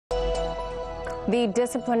The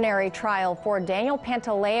disciplinary trial for Daniel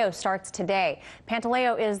Pantaleo starts today.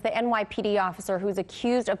 Pantaleo is the NYPD officer who's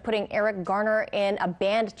accused of putting Eric Garner in a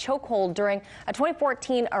banned chokehold during a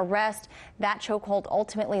 2014 arrest. That chokehold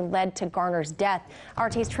ultimately led to Garner's death.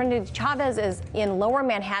 RT's Trinity Chavez is in Lower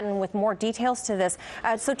Manhattan with more details to this.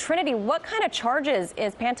 So Trinity, what kind of charges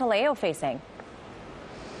is Pantaleo facing?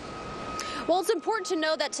 Well, it's important to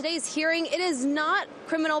know that today's hearing, it is not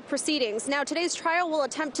criminal proceedings. Now, today's trial will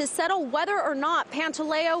attempt to settle whether or not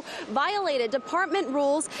Pantaleo violated department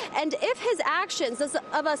rules and if his actions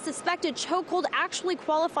of a suspected chokehold actually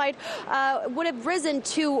qualified, would have risen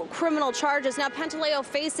to criminal charges. Now, Pantaleo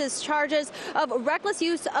faces charges of reckless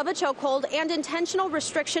use of a chokehold and intentional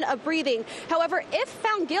restriction of breathing. However, if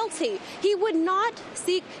found guilty, he would not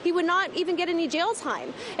even get any jail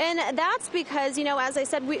time. And that's because, you know, as I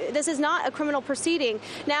said, this is not a criminal proceeding.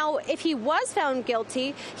 Now, if he was found guilty,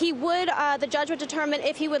 the judge would determine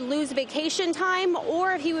if he would lose vacation time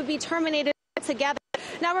or if he would be terminated together.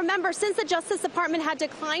 Now, remember, since the Justice Department had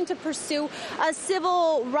declined to pursue a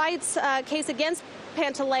civil rights case against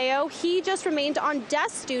Pantaleo, he just remained on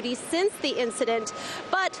desk duty since the incident.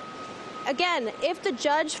 But again, if the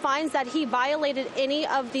judge finds that he violated any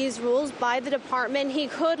of these rules by the department, he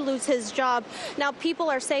could lose his job. Now,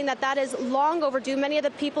 people are saying that that is long overdue. Many of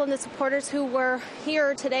the people and the supporters who were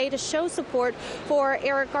here today to show support for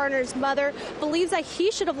Eric Garner's mother believes that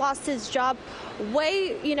he should have lost his job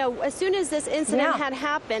as soon as this incident had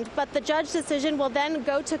happened. But the judge's decision will then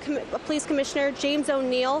go to Police Commissioner James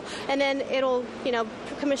O'Neill, and then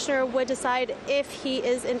Commissioner would decide if he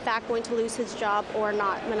is in fact going to lose his job or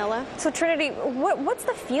not. Manila? So Trinity, what's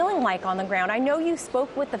the feeling like on the ground? I know you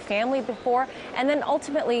spoke with the family before, and then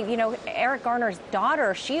ultimately, Eric Garner's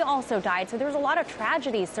daughter, she also died. So there's a lot of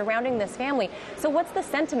tragedies surrounding this family. So what's the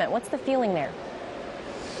sentiment? What's the feeling there?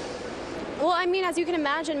 Well, I mean, as you can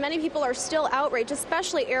imagine, many people are still outraged,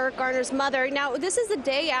 especially Eric Garner's mother. Now, this is the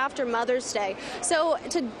day after Mother's Day. So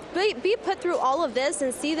to be put through all of this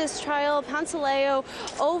and see this trial, Pantaleo,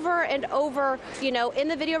 over and over, in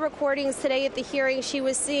the video recordings today at the hearing, she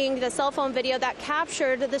was seeing the cell phone video that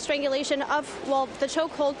captured the strangulation the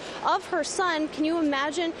chokehold of her son. Can you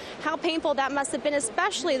imagine how painful that must have been,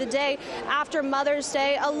 especially the day after Mother's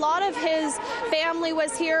Day? A lot of his family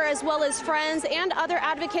was here, as well as friends and other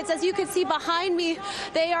advocates. As you can see behind me,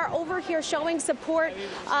 they are over here showing support.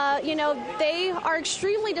 They are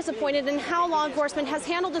extremely disappointed in how law enforcement has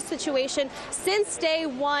handled the situation since day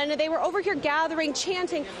one. They were over here gathering,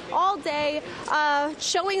 chanting all day,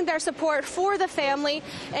 showing their support for the family.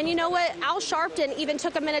 And you know what? Al Sharpton even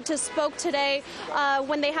took a minute to spoke today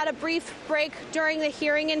when they had a brief break during the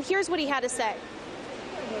hearing, and here's what he had to say.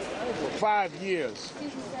 For 5 years,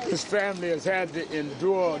 this family has had to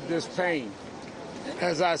endure this pain.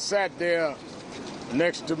 As I sat there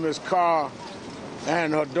next to Miss Carr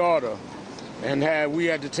and her daughter, and we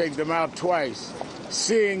had to take them out twice,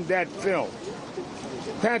 seeing that film.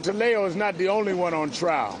 Pantaleo is not the only one on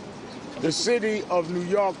trial. The City of New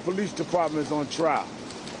York Police Department is on trial.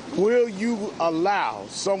 Will you allow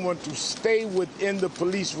someone to stay within the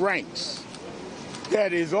police ranks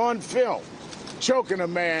that is on film choking a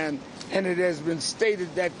man, and it has been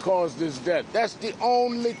stated that caused his death? That's the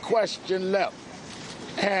only question left.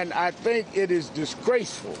 And I think it is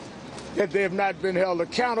disgraceful that they have not been held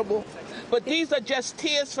accountable. But these are just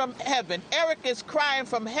tears from heaven. Eric is crying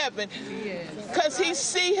from heaven because he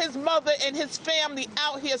see his mother and his family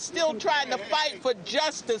out here still trying to fight for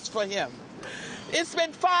justice for him. It's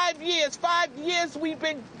been 5 years. 5 years we've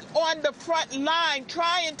been on the front line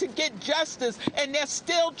trying to get justice, and they're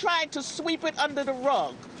still trying to sweep it under the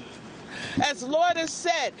rug. As Lord has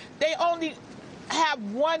said, they only have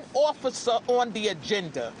one officer on the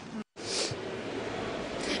agenda.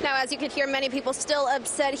 Now, as you could hear, many people still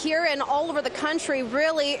upset here and all over the country,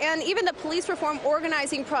 really. And even the Police Reform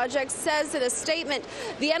Organizing Project says in a statement,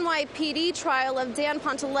 the NYPD trial of Dan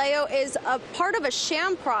Pantaleo is a part of a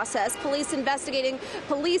sham process. Police investigating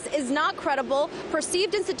police is not credible.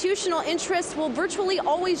 Perceived institutional interests will virtually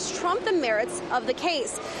always trump the merits of the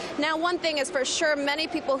case. Now, one thing is for sure, many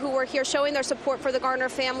people who were here showing their support for the Garner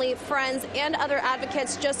family, friends, and other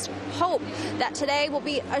advocates just hope that today will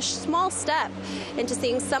be a small step into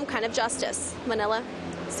seeing some kind of justice. Manila?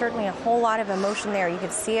 Certainly a whole lot of emotion there. You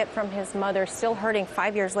could see it from his mother, still hurting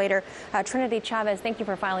 5 years later. Trinity Chavez, thank you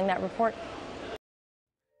for filing that report.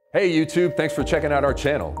 Hey YouTube, thanks for checking out our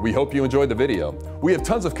channel. We hope you enjoyed the video. We have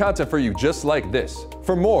tons of content for you just like this.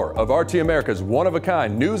 For more of RT America's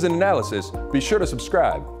one-of-a-kind news and analysis, be sure to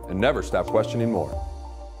subscribe and never stop questioning more.